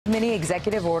Many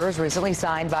executive orders recently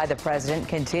signed by the president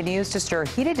continues to stir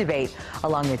heated debate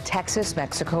along the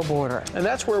Texas-Mexico border. And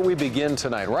that's where we begin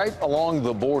tonight, right along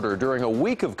the border, during a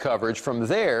week of coverage from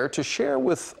there to share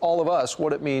with all of us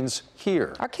what it means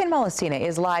here. Our Ken Molestina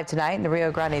is live tonight in the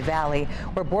Rio Grande Valley,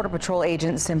 where Border Patrol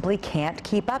agents simply can't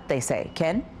keep up, they say.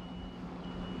 Ken?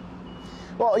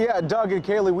 Well, yeah, Doug and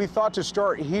Kaylee, we thought to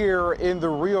start here in the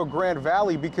Rio Grande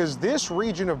Valley because this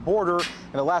region of border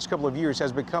in the last couple of years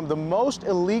has become the most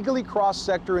illegally crossed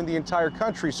sector in the entire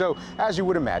country. So, as you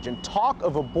would imagine, talk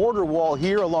of a border wall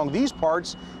here along these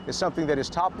parts is something that is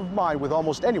top of mind with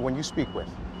almost anyone you speak with.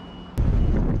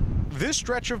 This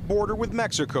stretch of border with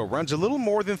Mexico runs a little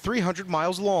more than 300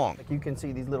 miles long. You can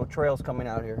see these little trails coming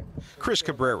out here. Chris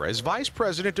Cabrera is vice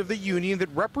president of the union that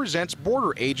represents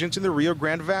border agents in the Rio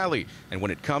Grande Valley. And when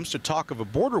it comes to talk of a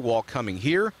border wall coming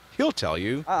here, he'll tell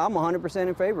you. I'm 100%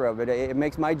 in favor of it. It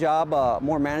makes my job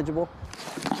more manageable.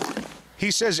 He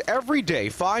says every day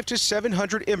 500 to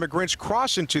 700 immigrants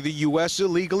cross into the U.S.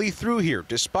 illegally through here,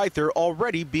 despite there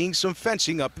already being some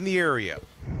fencing up in the area.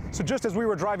 So just as we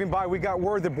were driving by, we got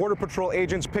word that Border Patrol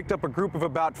agents picked up a group of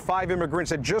about 5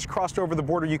 immigrants that just crossed over the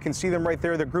border. You can see them right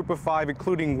there, the group of 5,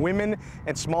 including women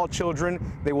and small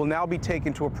children. They will now be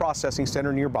taken to a processing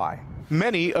center nearby.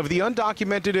 Many of the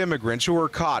undocumented immigrants who are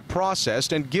caught,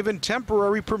 processed, and given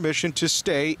temporary permission to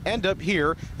stay end up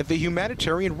here at the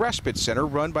Humanitarian Respite Center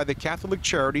run by the Catholic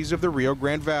Charities of the Rio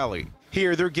Grande Valley.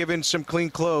 Here, they're given some clean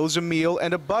clothes, a meal,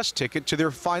 and a bus ticket to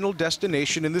their final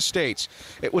destination in the States.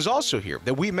 It was also here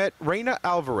that we met Reina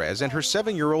Alvarez and her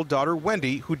 7-year-old daughter,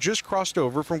 Wendy, who just crossed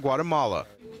over from Guatemala.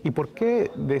 ¿Y por qué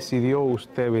decidió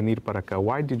usted venir para acá?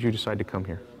 Why did you decide to come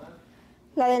here?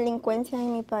 La delincuencia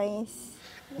en mi país.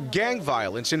 Gang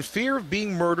violence and fear of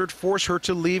being murdered force her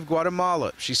to leave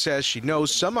Guatemala. She says she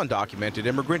knows some undocumented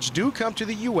immigrants do come to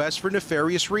the U.S. for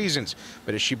nefarious reasons.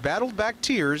 But as she battled back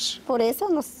tears, Por eso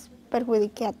nos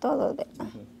perjudiqué a todos.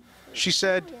 she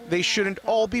said they shouldn't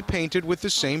all be painted with the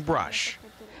same brush.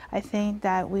 I think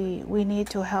that we need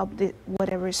to help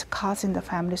whatever is causing the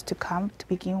families to come to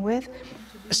begin with.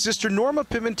 Sister Norma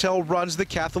Pimentel runs the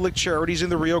Catholic Charities in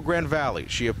the Rio Grande Valley.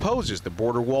 She opposes the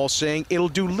border wall, saying it'll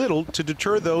do little to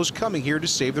deter those coming here to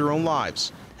save their own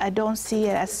lives. I don't see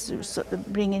it as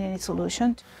bringing any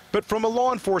solution. But from a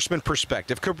law enforcement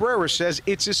perspective, Cabrera says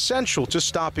it's essential to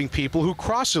stopping people who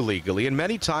cross illegally and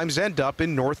many times end up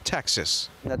in North Texas.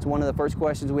 That's one of the first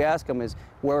questions we ask them is,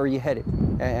 where are you headed?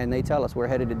 And they tell us, we're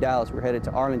headed to Dallas, we're headed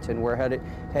to Arlington, we're headed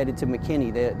to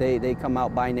McKinney. They come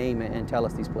out by name and tell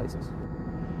us these places.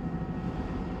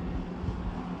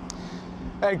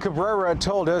 And Cabrera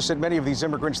told us that many of these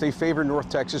immigrants, they favor North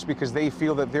Texas because they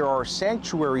feel that there are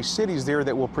sanctuary cities there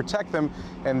that will protect them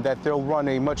and that they'll run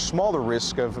a much smaller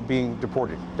risk of being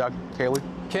deported. Doug, Kaylee?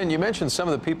 Ken, you mentioned some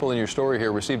of the people in your story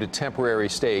here received a temporary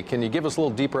stay. Can you give us a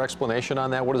little deeper explanation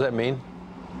on that? What does that mean?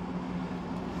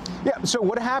 Yeah, so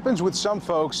what happens with some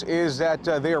folks is that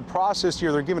they are processed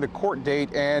here, they're given a court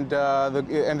date, and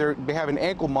they have an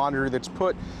ankle monitor that's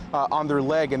put on their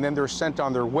leg, and then they're sent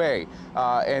on their way.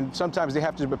 And sometimes they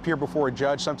have to appear before a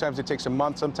judge, sometimes it takes a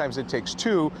month, sometimes it takes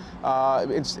 2.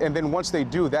 And then once they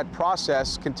do, that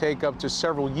process can take up to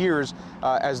several years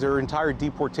as their entire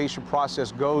deportation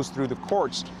process goes through the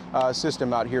courts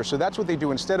system out here. So that's what they do.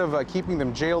 Instead of keeping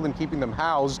them jailed and keeping them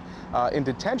housed in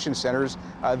detention centers,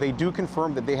 they do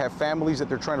confirm that they have families that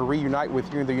they're trying to reunite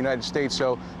with here in the United States.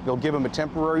 So they'll give them a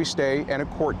temporary stay and a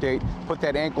court date, put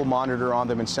that ankle monitor on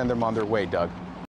them, and send them on their way, Doug.